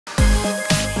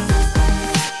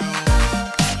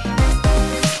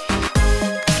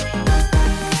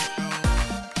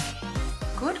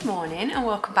morning and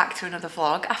welcome back to another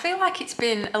vlog. I feel like it's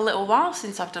been a little while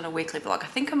since I've done a weekly vlog. I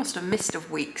think I must have missed a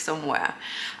week somewhere.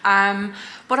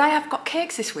 But I have got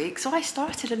cakes this week, so I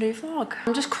started a new vlog.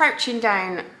 I'm just crouching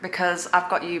down because I've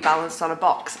got you balanced on a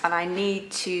box and I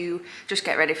need to just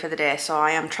get ready for the day. So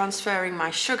I am transferring my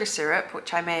sugar syrup,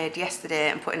 which I made yesterday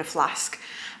and put in a flask.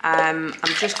 I'm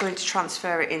just going to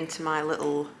transfer it into my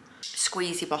little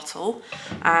squeezy bottle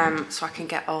so I can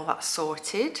get all that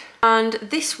sorted. And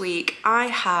this week I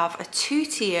have a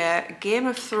two-tier Game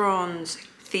of Thrones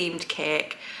themed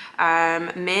cake,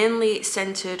 mainly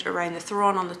centered around the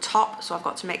throne on the top, so I've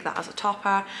got to make that as a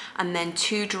topper, and then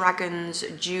two dragons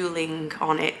dueling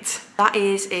on it. That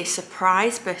is a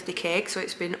surprise birthday cake, so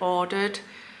it's been ordered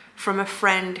from a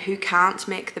friend who can't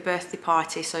make the birthday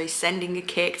party, so he's sending a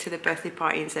cake to the birthday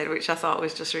party instead, which I thought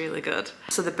was just really good.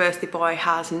 So the birthday boy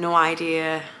has no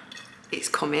idea it's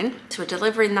coming. So we're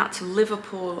delivering that to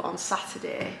Liverpool on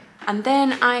Saturday. And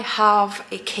then I have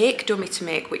a cake dummy to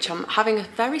make, which I'm having a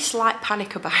very slight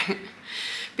panic about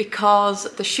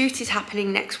because the shoot is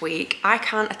happening next week. I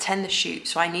can't attend the shoot,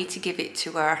 so I need to give it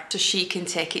to her so she can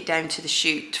take it down to the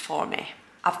shoot for me.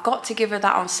 I've got to give her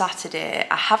that on Saturday.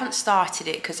 I haven't started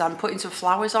it because I'm putting some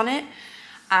flowers on it,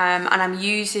 and I'm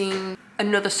using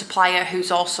another supplier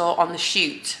who's also on the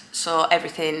shoot, so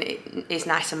everything is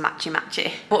nice and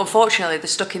matchy-matchy. But unfortunately they're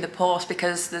stuck in the post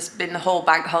because there's been the whole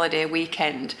bank holiday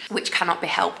weekend, which cannot be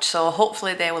helped, so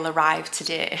hopefully they will arrive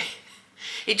today.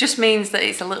 It just means that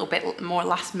it's a little bit more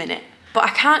last minute. But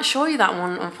I can't show you that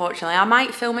one, unfortunately. I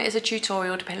might film it as a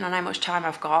tutorial depending on how much time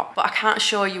I've got, but I can't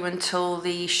show you until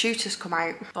the shooters come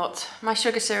out. But my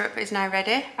sugar syrup is now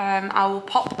ready. I will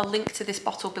pop a link to this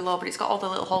bottle below, but it's got all the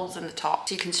little holes in the top,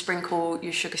 so you can sprinkle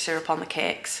your sugar syrup on the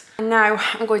cakes. And now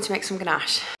I'm going to make some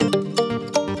ganache.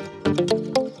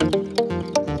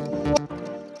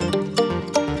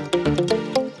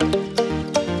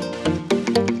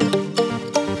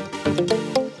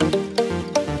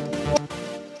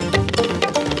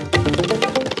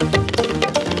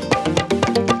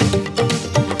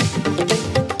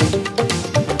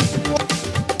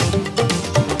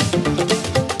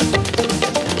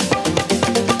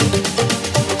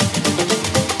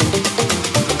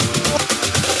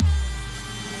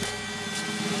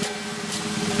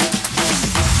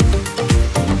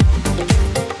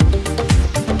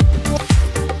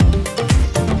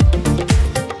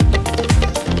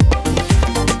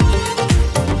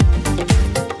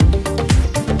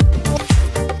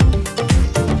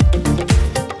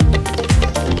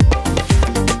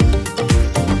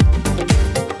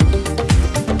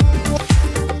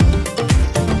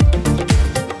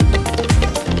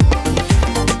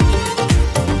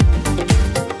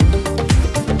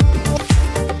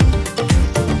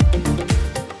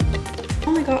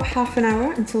 Half an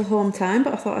hour until home time,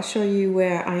 but I thought I'd show you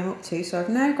where I'm up to. So I've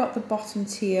now got the bottom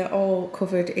tier all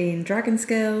covered in dragon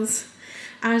scales.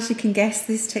 As you can guess,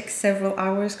 this takes several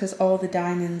hours because all the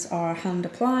diamonds are hand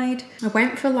applied. I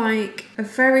went for like a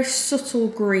very subtle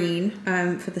green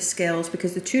for the scales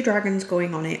because the two dragons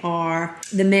going on it are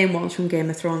the main ones from Game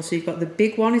of Thrones. So you've got the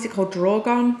big one, is it called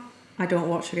Drogon? I don't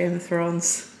watch Game of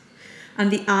Thrones. And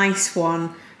the ice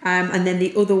one. And then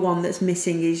the other one that's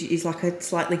missing is like a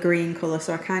slightly green colour,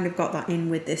 so I kind of got that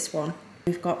in with this one.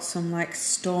 We've got some like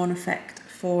stone effect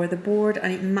for the board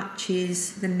and it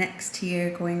matches the next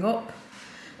tier going up.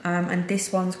 And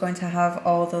this one's going to have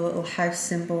all the little house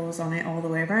symbols on it all the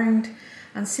way around.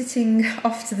 And sitting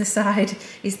off to the side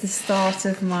is the start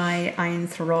of my iron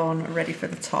throne ready for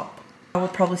the top. I will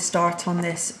probably start on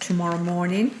this tomorrow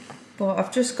morning. But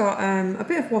I've just got a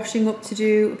bit of washing up to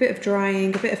do, a bit of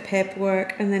drying, a bit of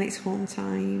paperwork, and then it's home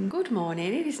time. Good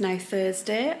morning, it is now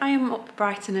Thursday. I am up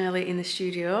bright and early in the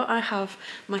studio. I have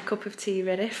my cup of tea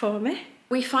ready for me.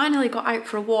 We finally got out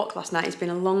for a walk last night. It's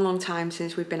been a long, long time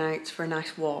since we've been out for a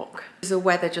nice walk. The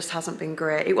weather just hasn't been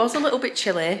great. It was a little bit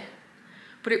chilly,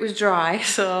 but it was dry,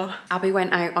 so Abby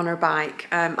went out on her bike.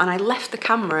 And I left the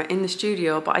camera in the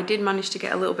studio, but I did manage to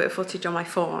get a little bit of footage on my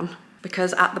phone.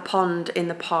 Because at the pond in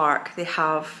the park, they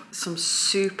have some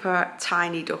super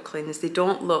tiny ducklings. They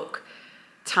don't look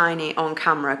tiny on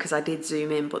camera because I did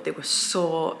zoom in, but they were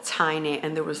so tiny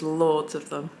and there was loads of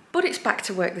them. But it's back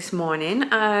to work this morning.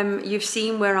 You've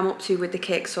seen where I'm up to with the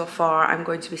cake so far. I'm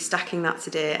going to be stacking that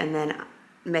today and then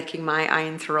making my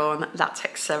iron throne. That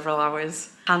takes several hours.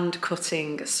 Hand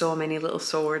cutting so many little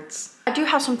swords. I do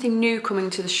have something new coming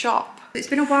to the shop. It's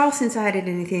been a while since I added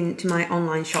anything to my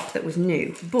online shop that was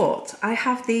new, but I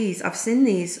have these. I've seen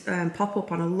these pop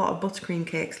up on a lot of buttercream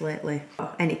cakes lately.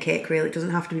 Well, any cake really, it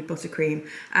doesn't have to be buttercream.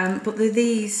 But they're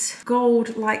these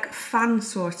gold like fan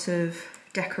sort of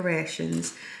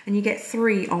decorations, and you get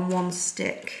 3 on one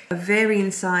stick of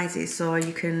varying sizes, so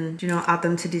you can, you know, add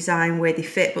them to design where they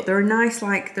fit. But they're a nice,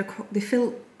 like, they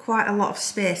fill quite a lot of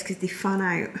space because they fan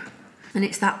out, and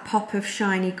it's that pop of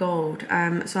shiny gold.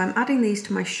 So I'm adding these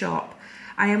to my shop.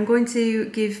 I am going to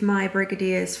give my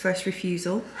Brigadiers first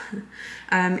refusal.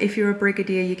 If you're a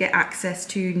Brigadier, you get access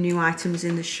to new items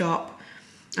in the shop,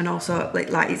 and also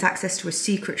like it's access to a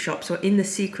secret shop. So in the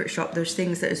secret shop, there's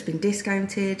things that has been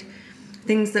discounted,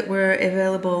 things that were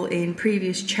available in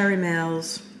previous cherry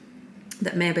mails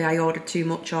that maybe I ordered too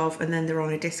much of, and then they're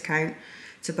on a discount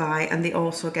to buy. And they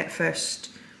also get first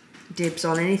dibs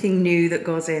on anything new that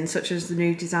goes in, such as the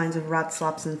new designs of rad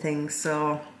slabs and things.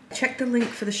 So check the link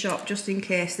for the shop just in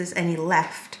case there's any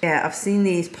left. Yeah, I've seen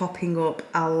these popping up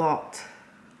a lot.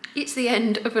 It's the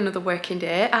end of another working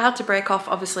day. I had to break off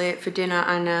obviously for dinner,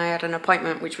 and I had an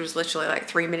appointment which was literally like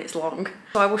 3 minutes long.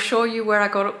 So I will show you where I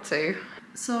got up to.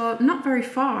 So not very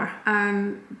far.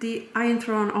 The Iron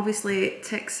Throne obviously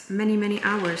takes many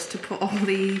hours to put all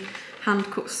the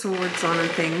hand-cut swords on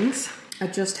and things. I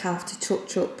just have to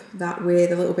touch up that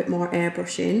with a little bit more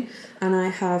airbrushing, and I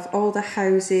have all the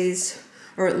houses,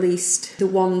 or at least the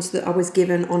ones that I was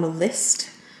given on a list.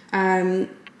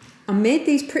 I made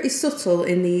these pretty subtle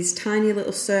in these tiny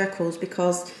little circles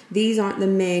because these aren't the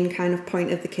main kind of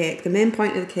point of the cake. The main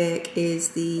point of the cake is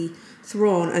the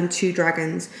throne and 2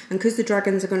 dragons, and because the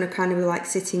dragons are going to kind of be like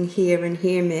sitting here and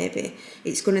here maybe,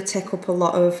 it's going to take up a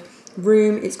lot of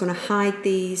room. It's going to hide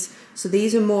these, so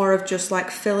these are more of just like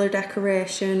filler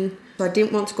decoration. So I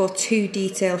didn't want to go too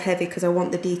detail heavy because I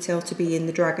want the detail to be in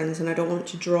the dragons, and I don't want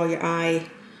to draw your eye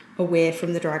away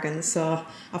from the dragons. So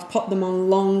I've put them on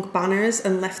long banners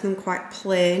and left them quite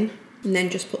plain, and then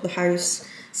just put the house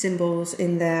symbols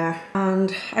in there,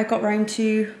 and I got round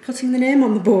to putting the name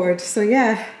on the board. So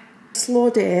yeah, slow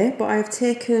day, but I've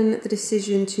taken the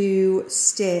decision to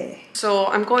stay. So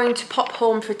I'm going to pop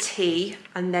home for tea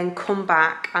and then come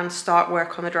back and start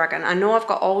work on the dragon. I know I've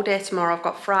got all day tomorrow. I've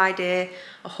got Friday,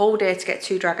 a whole day to get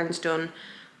 2 dragons done,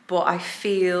 but I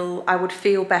feel I would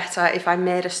feel better if I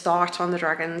made a start on the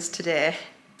dragons today.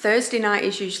 Thursday night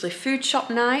is usually food shop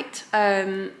night,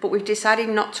 but we've decided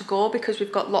not to go because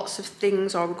we've got lots of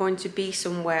things, or we're going to be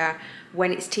somewhere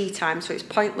when it's tea time, so it's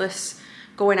pointless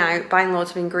going out, buying loads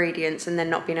of ingredients and then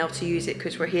not being able to use it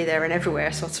because we're here, there and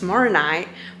everywhere. So tomorrow night,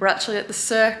 we're actually at the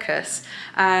circus.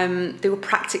 They were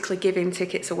practically giving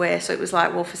tickets away. So it was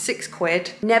like, well, for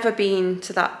 £6. Never been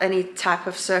to any type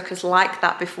of circus like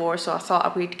that before. So I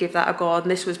thought we'd give that a go.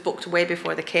 And this was booked way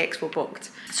before the cakes were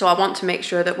booked. So I want to make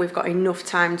sure that we've got enough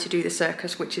time to do the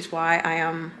circus, which is why I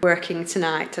am working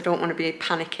tonight. I don't want to be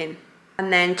panicking.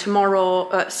 And then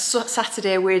tomorrow,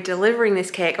 Saturday, we're delivering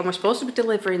this cake, and we're supposed to be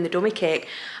delivering the dummy cake.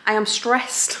 I am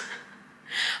stressed.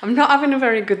 I'm not having a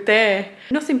very good day.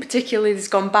 Nothing particularly has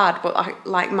gone bad, but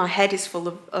my head is full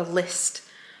of a list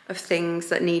of things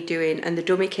that need doing, and the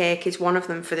dummy cake is one of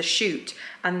them for the shoot,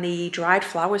 and the dried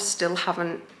flowers still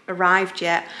haven't arrived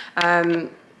yet.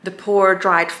 The poor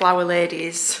dried flower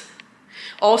ladies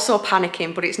also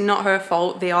panicking, but it's not her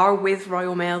fault. They are with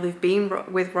Royal Mail. They've been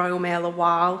with Royal Mail a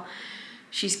while.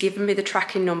 She's given me the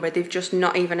tracking number. They've just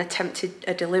not even attempted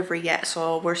a delivery yet,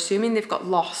 so we're assuming they've got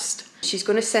lost. She's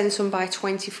going to send some by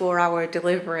 24-hour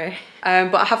delivery.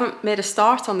 But I haven't made a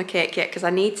start on the cake yet because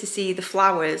I need to see the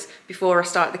flowers before I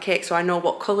start the cake, so I know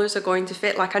what colours are going to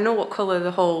fit. Like, I know what colour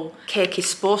the whole cake is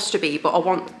supposed to be, but I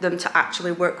want them to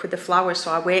actually work with the flowers,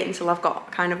 so I wait until I've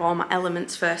got kind of all my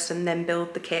elements first and then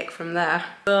build the cake from there.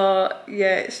 So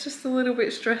yeah, it's just a little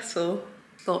bit stressful.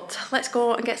 But let's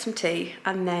go and get some tea,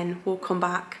 and then we'll come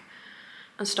back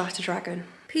and start a dragon.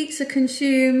 Pizza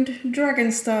consumed,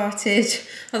 dragon started.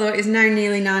 Although it is now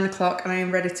nearly 9 o'clock and I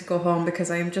am ready to go home because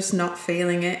I am just not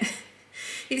feeling it.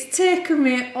 It's taken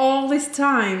me all this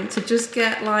time to just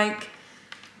get like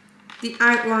the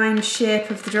outline shape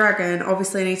of the dragon.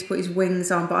 Obviously I need to put his wings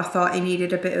on, but I thought he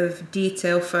needed a bit of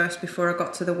detail first before I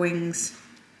got to the wings.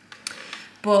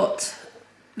 But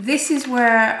this is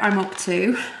where I'm up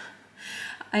to.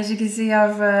 As you can see,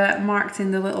 I've marked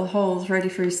in the little holes ready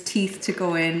for his teeth to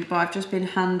go in, but I've just been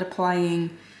hand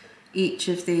applying each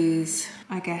of these,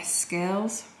 I guess,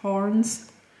 scales, horns.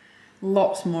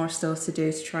 Lots more still to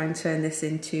do to try and turn this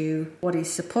into what he's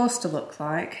supposed to look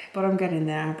like, but I'm getting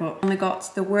there. But I've only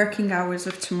got the working hours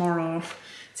of tomorrow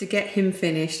to get him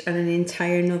finished and an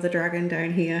entire another dragon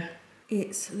down here.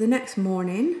 It's the next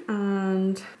morning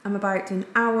and I'm about an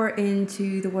hour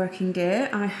into the working day.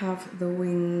 I have the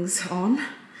wings on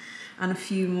and a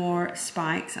few more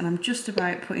spikes, and I'm just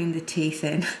about putting the teeth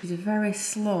in. It's a very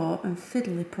slow and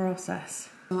fiddly process.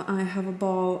 So I have a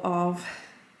ball of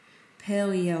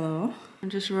pale yellow.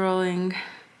 I'm just rolling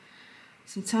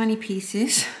some tiny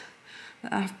pieces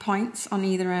that have points on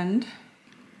either end,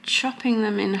 chopping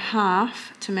them in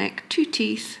half to make 2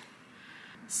 teeth,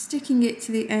 sticking it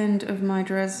to the end of my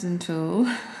Dresden tool,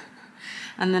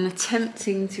 and then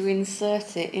attempting to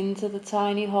insert it into the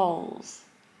tiny holes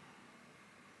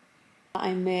that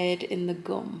I made in the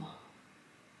gum.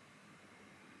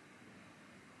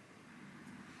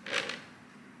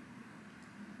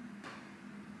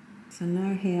 So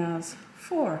now he has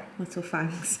 4 little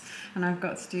fangs, and I've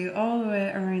got to do all the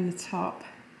way around the top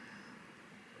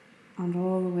and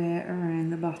all the way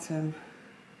around the bottom.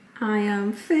 I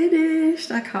am finished!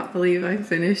 I can't believe I'm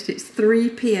finished. It's 3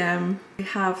 PM. We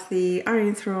have the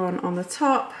Iron Throne on the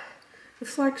top, the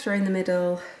flags are in the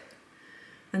middle,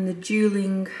 and the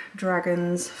dueling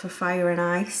dragons for fire and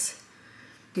ice.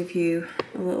 Give you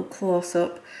a little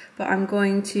close-up, but I'm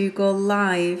going to go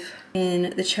live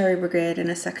in the Cherry Brigade in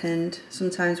a second.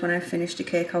 Sometimes when I've finished a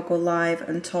cake I'll go live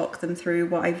and talk them through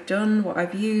what I've done, what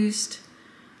I've used.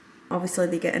 Obviously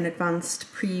they get an advanced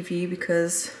preview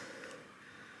because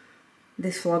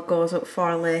this vlog goes up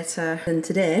far later than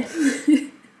today.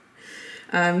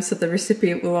 So the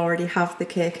recipient will already have the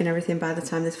cake and everything by the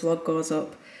time this vlog goes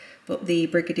up, but the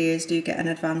Brigadiers do get an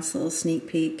advanced little sneak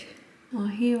peek. Well,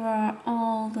 here are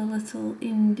all the little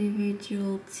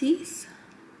individual teeth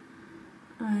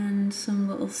and some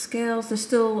little scales. They're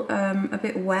still a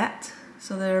bit wet,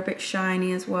 so they're a bit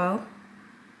shiny as well.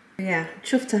 Yeah,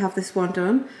 chuffed to have this one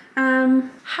done.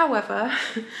 However,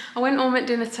 I went home at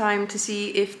dinner time to see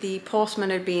if the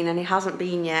postman had been, and he hasn't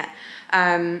been yet.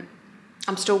 I'm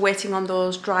still waiting on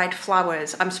those dried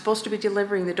flowers. I'm supposed to be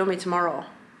delivering the dummy tomorrow.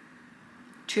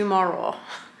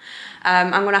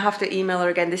 I'm going to have to email her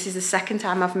again. This is the second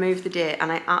time I've moved the date,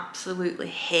 and I absolutely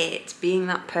hate being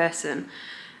that person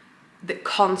that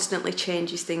constantly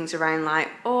changes things around, like,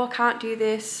 oh, I can't do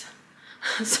this.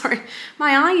 Sorry,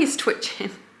 my eye is twitching.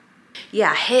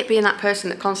 Yeah, I hate being that person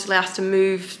that constantly has to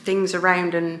move things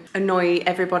around and annoy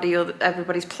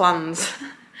everybody's plans.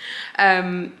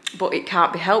 But it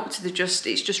can't be helped.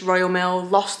 It's just Royal Mail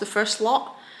lost the first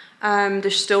lot.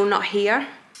 They're still not here.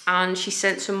 And she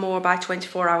sent some more by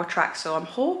 24-hour track, so I'm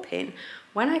hoping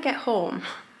when I get home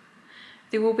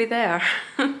they will be there.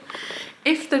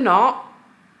 If they're not,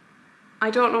 I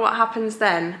don't know what happens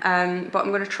then, but I'm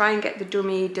going to try and get the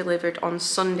dummy delivered on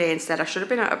Sunday instead. I should have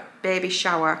been at a baby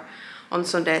shower on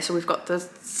Sunday. So we've got the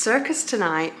circus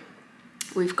tonight,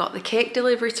 we've got the cake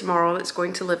delivery tomorrow that's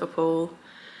going to Liverpool,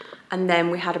 and then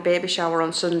we had a baby shower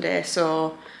on Sunday,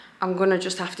 so I'm going to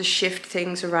just have to shift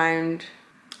things around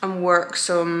and work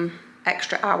some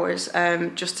extra hours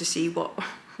just to see what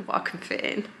I can fit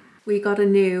in. We got a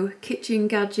new kitchen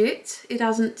gadget. It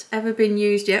hasn't ever been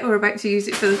used yet. We're about to use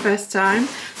it for the first time,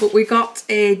 but we got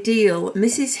a deal.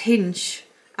 Mrs. Hinch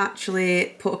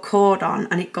actually put a code on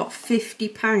and it got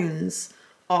 £50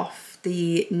 off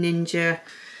the Ninja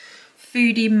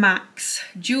Foodi Max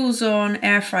Dual Zone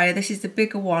Air Fryer. This is the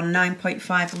bigger one,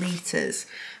 9.5 litres.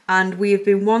 And we have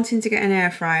been wanting to get an air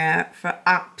fryer for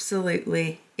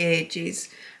absolutely ages.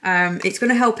 It's going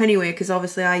to help anyway because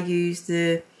obviously I use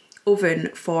the oven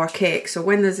for cake, so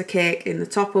when there's a cake in the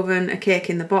top oven, a cake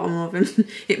in the bottom oven,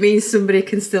 it means somebody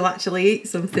can still actually eat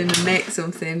something and make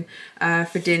something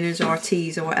for dinners or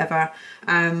teas or whatever.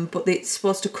 But it's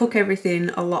supposed to cook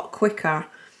everything a lot quicker,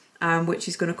 which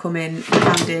is going to come in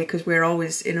handy because we're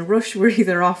always in a rush. We're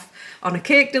either off on a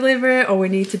cake delivery or we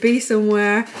need to be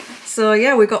somewhere. So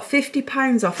yeah, we got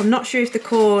 £50 off. I'm not sure if the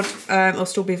code will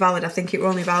still be valid. I think it will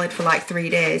only valid for like 3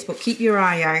 days, but keep your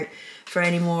eye out for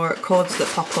any more codes that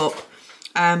pop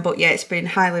up. But yeah, it's been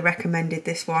highly recommended,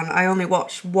 this one. I only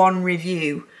watched one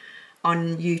review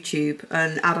on YouTube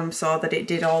and Adam saw that it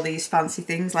did all these fancy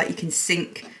things, like you can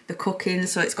sync the cooking,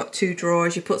 so it's got 2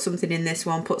 drawers, you put something in this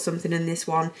one, put something in this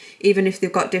one. Even if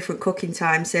they've got different cooking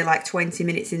times, say like 20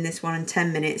 minutes in this one and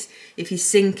 10 minutes, if you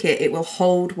sync it, it will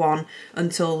hold one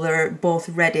until they're both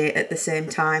ready at the same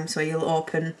time. So you'll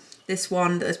open this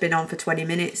one that has been on for 20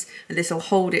 minutes and this will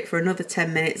hold it for another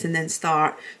 10 minutes and then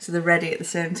start, so they're ready at the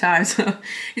same time. So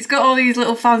it's got all these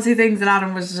little fancy things, and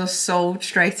Adam was just sold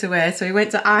straight away. So he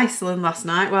went to Iceland last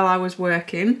night while I was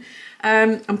working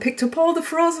and picked up all the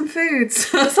frozen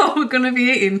foods. That's all we're going to be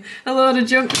eating, a load of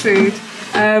junk food,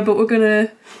 but we're going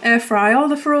to air fry all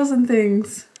the frozen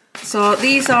things. So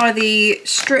these are the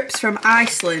strips from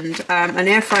Iceland, and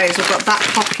air fryers have got that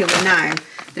popular now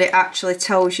that it actually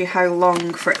tells you how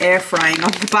long for air frying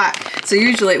on the back. So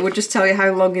usually it would just tell you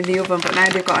how long in the oven, but now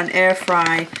they've got an air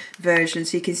fry version,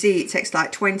 so you can see it takes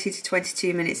like 20 to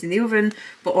 22 minutes in the oven,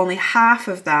 but only half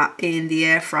of that in the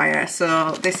air fryer.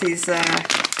 So this is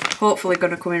hopefully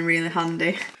going to come in really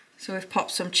handy. So we've popped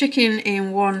some chicken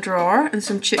in one drawer and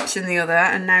some chips in the other,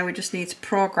 and now we just need to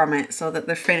program it so that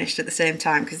they're finished at the same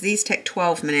time, because these take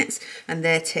 12 minutes and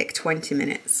they take 20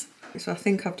 minutes. So I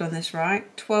think I've done this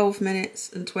right. 12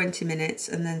 minutes and 20 minutes,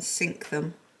 and then sync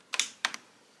them.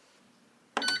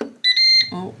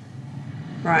 Oh,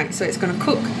 right, so it's going to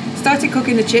cook. Started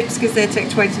cooking the chips because they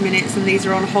take 20 minutes, and these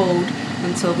are on hold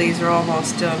until these are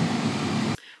almost done.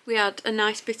 We had a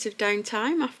nice bit of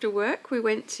downtime after work. We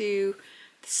went to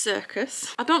the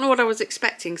circus. I don't know what I was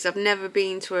expecting because I've never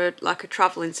been to a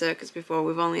travelling circus before.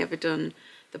 We've only ever done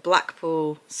the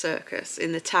Blackpool circus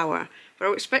in the tower, but I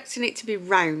was expecting it to be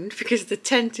round because the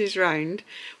tent is round,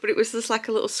 but it was just like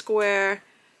a little square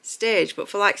stage. But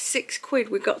for like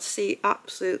 £6 we got to see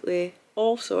absolutely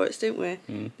all sorts, didn't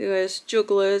we? There was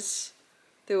jugglers,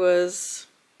 there was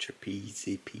trapeze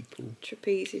people,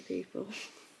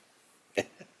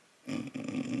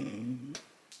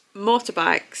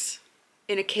 motorbikes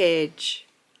in a cage,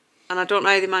 and I don't know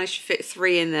how they managed to fit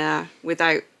 3 in there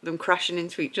without them crashing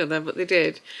into each other, but they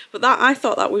did. But I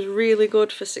thought that was really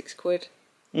good for £6.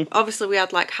 Obviously we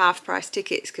had like half price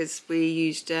tickets because we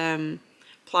used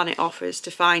Planet Offers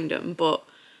to find them, but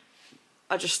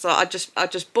I just thought I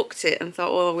just booked it and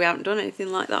thought, well, we haven't done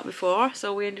anything like that before,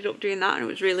 so we ended up doing that and it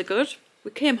was really good.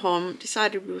 We came home,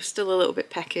 decided we were still a little bit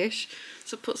peckish,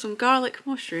 so put some garlic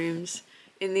mushrooms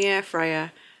in the air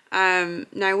fryer.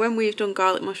 Now when we've done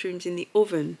garlic mushrooms in the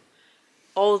oven,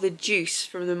 all the juice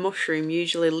from the mushroom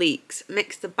usually leaks,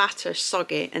 makes the batter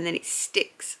soggy, and then it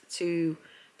sticks to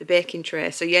the baking tray,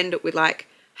 so you end up with like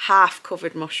half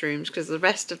covered mushrooms because the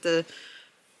rest of the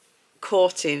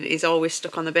coating is always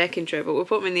stuck on the baking tray. But we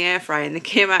put them in the air fryer and they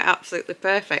came out absolutely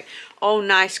perfect. All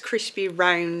nice, crispy,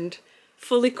 round,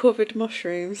 fully covered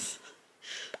mushrooms.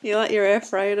 You like your air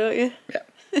fryer, don't you? Yeah.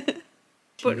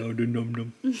 But, you know, the num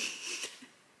num.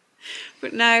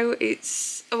 But now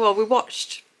it's, well, we've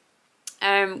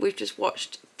just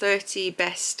watched 30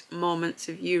 best moments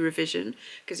of Eurovision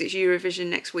because it's Eurovision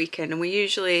next weekend, and we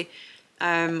usually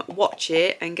watch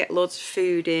it and get loads of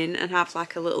food in and have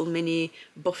like a little mini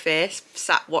buffet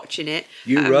sat watching it.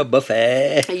 Euro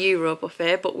buffet. A Euro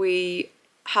buffet, but we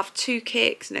have 2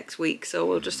 cakes next week, so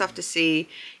we'll just have to see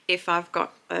if I've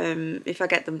got if I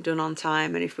get them done on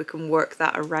time and if we can work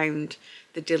that around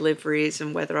the deliveries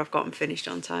and whether I've got them finished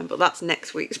on time. But that's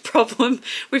next week's problem.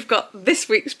 We've got this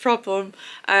week's problem.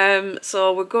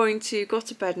 So we're going to go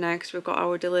to bed now because we've got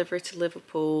our delivery to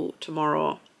Liverpool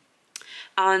tomorrow.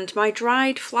 And my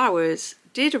dried flowers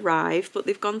did arrive, but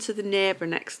they've gone to the neighbour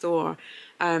next door,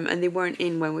 and they weren't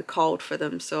in when we called for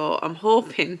them. So I'm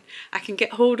hoping I can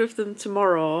get hold of them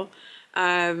tomorrow,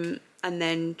 and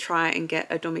then try and get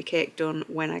a dummy cake done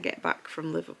when I get back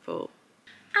from Liverpool.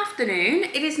 Afternoon,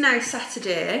 it is now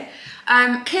Saturday.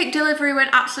 Cake delivery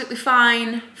went absolutely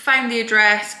fine, found the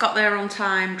address, got there on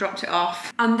time, dropped it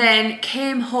off, and then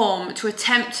came home to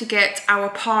attempt to get our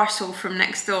parcel from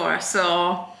next door.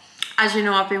 So as you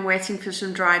know, I've been waiting for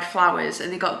some dried flowers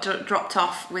and they got dropped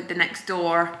off with the next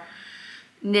door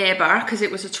neighbour because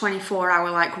it was a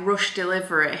 24-hour like rush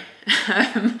delivery.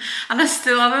 And I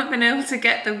still haven't been able to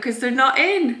get them because they're not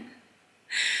in.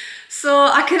 So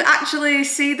I could actually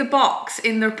see the box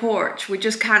in their porch, we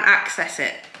just can't access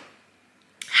it.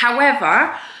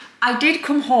 However, I did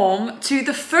come home to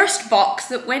the first box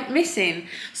that went missing.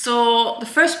 So the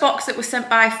first box that was sent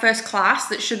by first class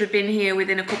that should have been here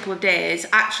within a couple of days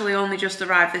actually only just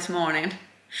arrived this morning.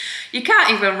 You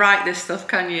can't even write this stuff,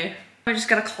 can you? I just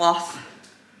got a cloth.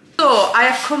 So I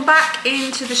have come back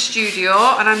into the studio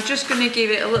and I'm just going to give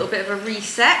it a little bit of a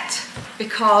reset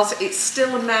because it's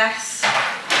still a mess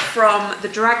from the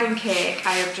dragon cake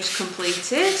I have just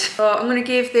completed. So I'm going to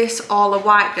give this all a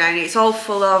wipe down. It's all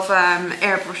full of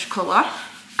airbrush colour.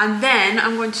 And then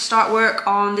I'm going to start work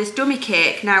on this dummy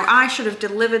cake. Now I should have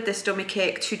delivered this dummy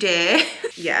cake today.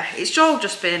 Yeah, it's all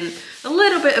just been a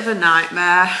little bit of a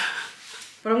nightmare.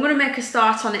 But I'm going to make a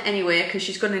start on it anyway because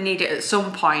she's going to need it at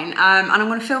some point. And I'm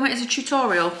going to film it as a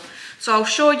tutorial. So I'll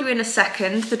show you in a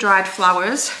second the dried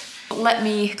flowers. Let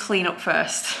me clean up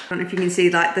first. I don't know if you can see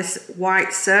like this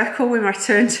white circle where my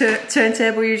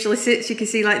turntable usually sits. You can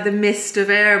see like the mist of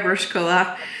airbrush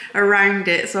colour around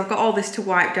it. So I've got all this to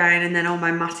wipe down, and then all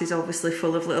my mat is obviously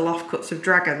full of little offcuts of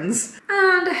dragons.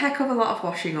 And a heck of a lot of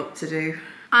washing up to do.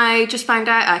 I just found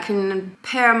out I can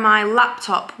pair my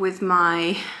laptop with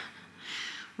my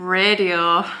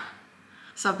radio.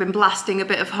 So I've been blasting a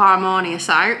bit of Harmonious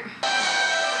out.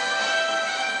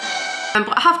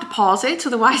 But I have to pause it,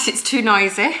 otherwise it's too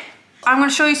noisy. I'm going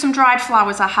to show you some dried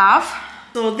flowers I have.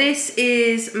 So this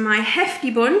is my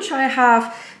hefty bunch. I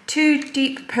have two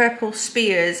deep purple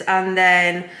spears and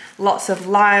then lots of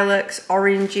lilacs,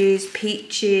 oranges,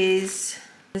 peaches.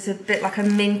 There's a bit like a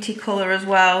minty colour as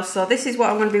well. So this is what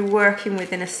I'm going to be working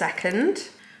with in a second.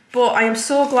 But I am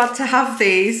so glad to have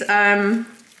these.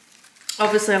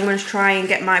 Obviously I'm going to try and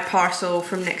get my parcel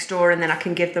from next door and then I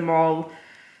can give them all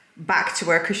back to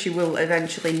her because she will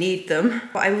eventually need them.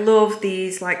 But I love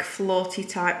these like floaty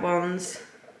type ones.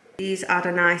 These add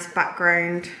a nice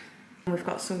background. We've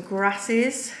got some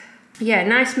grasses. Yeah,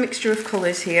 nice mixture of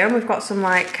colours here. We've got some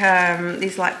like,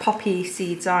 these like poppy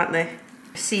seeds, aren't they?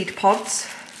 Seed pods.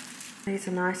 These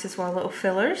are nice as well, little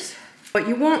fillers. But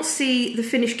you won't see the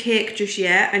finished cake just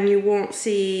yet, and you won't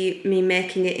see me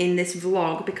making it in this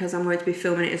vlog because I'm going to be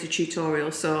filming it as a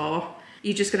tutorial, so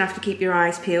you're just gonna have to keep your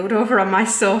eyes peeled over on my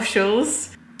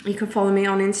socials. You can follow me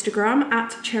on Instagram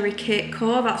at Cherry Cake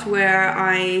Co. That's where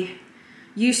I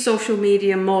use social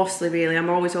media mostly, really. I'm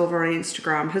always over on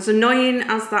Instagram. As annoying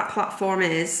as that platform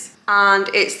is, and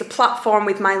it's the platform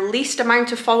with my least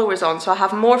amount of followers on, so I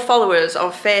have more followers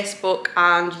on Facebook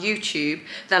and YouTube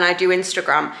than I do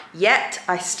Instagram, yet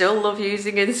I still love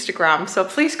using Instagram, so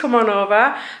please come on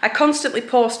over. I constantly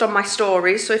post on my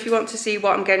stories, so if you want to see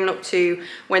what I'm getting up to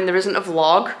when there isn't a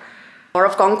vlog, or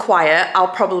I've gone quiet, I'll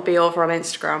probably be over on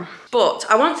Instagram. But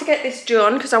I want to get this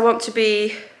done because I want to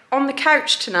be on the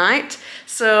couch tonight,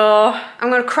 so I'm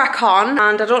gonna crack on,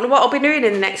 and I don't know what I'll be doing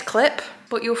in the next clip,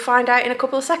 but you'll find out in a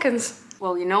couple of seconds.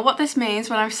 Well, you know what this means.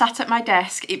 When I'm sat at my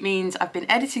desk, it means I've been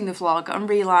editing the vlog and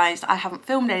realised I haven't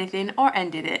filmed anything or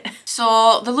ended it.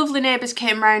 So the lovely neighbours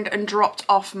came round and dropped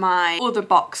off my other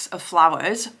box of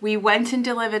flowers. We went and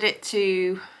delivered it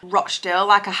to Rochdale,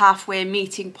 like a halfway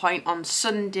meeting point, on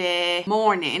Sunday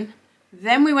morning.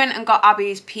 Then we went and got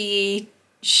Abby's PE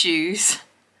shoes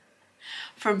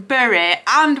from Bury,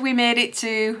 and we made it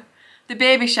to the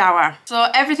baby shower. So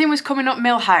everything was coming up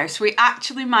Millhouse. We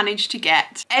actually managed to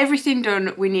get everything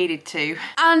done we needed to.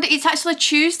 And it's actually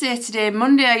Tuesday today.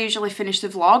 Monday I usually finish the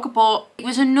vlog, but it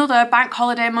was another bank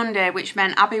holiday Monday, which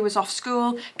meant Abby was off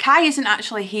school. Kai isn't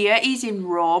actually here, he's in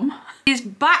Rome. He's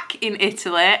back in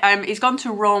Italy. He's gone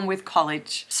to Rome with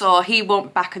college, so he won't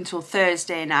be back until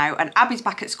Thursday now, and Abby's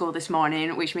back at school this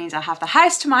morning, which means I have the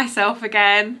house to myself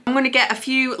again. I'm going to get a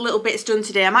few little bits done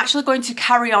today. I'm actually going to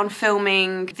carry on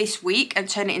filming this week and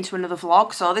turn it into another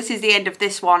vlog, so this is the end of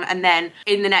this one, and then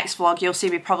in the next vlog you'll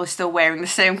see me probably still wearing the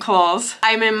same clothes.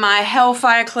 I'm in my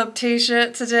Hellfire Club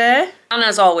t-shirt today, and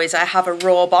as always I have a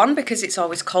robe on because it's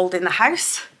always cold in the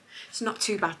house. It's not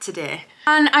too bad today.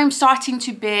 And I'm starting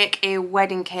to bake a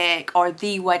wedding cake, or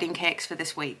the wedding cakes for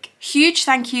this week. Huge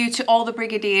thank you to all the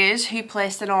Brigadiers who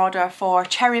placed an order for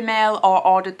Cherry Mail or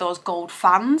ordered those gold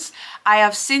fans. I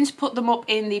have since put them up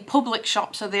in the public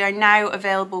shop, so they are now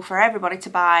available for everybody to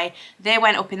buy. They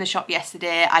went up in the shop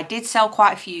yesterday. I did sell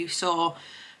quite a few, so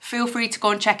feel free to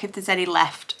go and check if there's any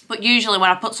left. But usually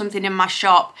when I put something in my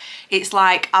shop, it's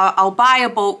like I'll buy a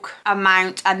bulk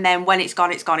amount, and then when it's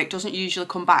gone, it's gone. It doesn't usually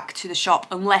come back to the shop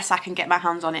unless I can get my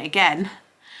hands on it again,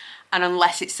 and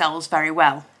unless it sells very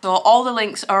well. So all the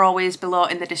links are always below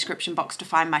in the description box to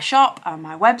find my shop and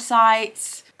my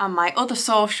websites and my other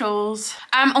socials.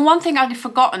 And one thing I'd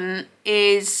forgotten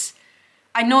is,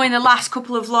 I know in the last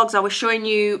couple of vlogs I was showing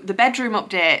you the bedroom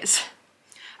updates.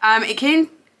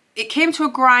 It came to a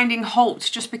grinding halt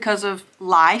just because of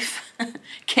life.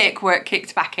 Cake work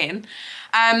kicked back in.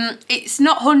 It's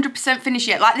not 100% finished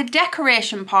yet. Like, the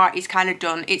decoration part is kind of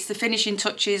done. It's the finishing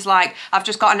touches, like I've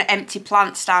just got an empty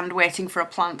plant stand waiting for a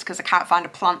plant because I can't find a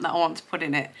plant that I want to put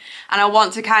in it. And I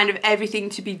want to kind of everything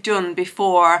to be done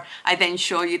before I then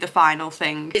show you the final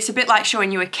thing. It's a bit like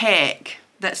showing you a cake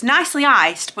that's nicely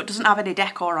iced but doesn't have any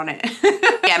decor on it.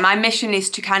 Yeah, my mission is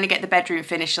to kind of get the bedroom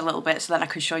finished a little bit so then I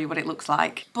can show you what it looks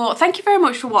like. But thank you very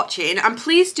much for watching, and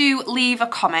please do leave a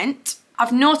comment.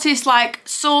 I've noticed like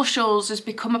socials has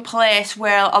become a place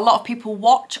where a lot of people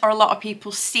watch, or a lot of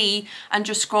people see and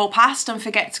just scroll past and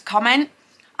forget to comment.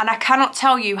 And I cannot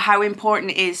tell you how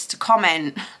important it is to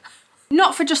comment.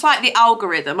 Not for just like the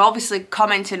algorithm, obviously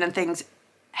commenting and things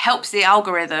helps the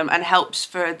algorithm and helps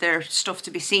for their stuff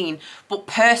to be seen, but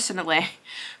personally,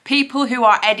 people who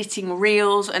are editing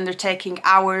reels and they're taking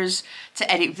hours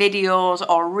to edit videos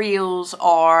or reels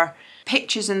or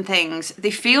pictures and things,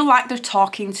 they feel like they're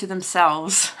talking to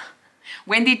themselves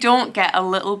when they don't get a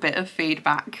little bit of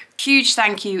feedback. Huge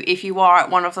thank you if you are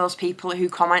one of those people who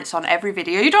comments on every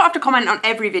video. You don't have to comment on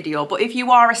every video, but if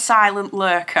you are a silent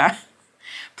lurker,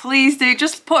 please do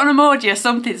just put an emoji or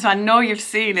something so I know you've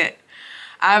seen it.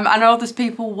 I know there's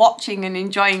people watching and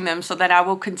enjoying them, so then I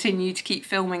will continue to keep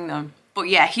filming them. But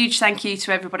yeah, huge thank you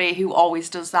to everybody who always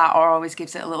does that or always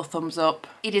gives it a little thumbs up.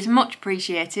 It is much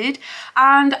appreciated.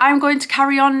 And I'm going to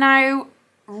carry on now,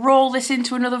 roll this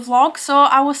into another vlog, so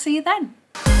I will see you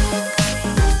then.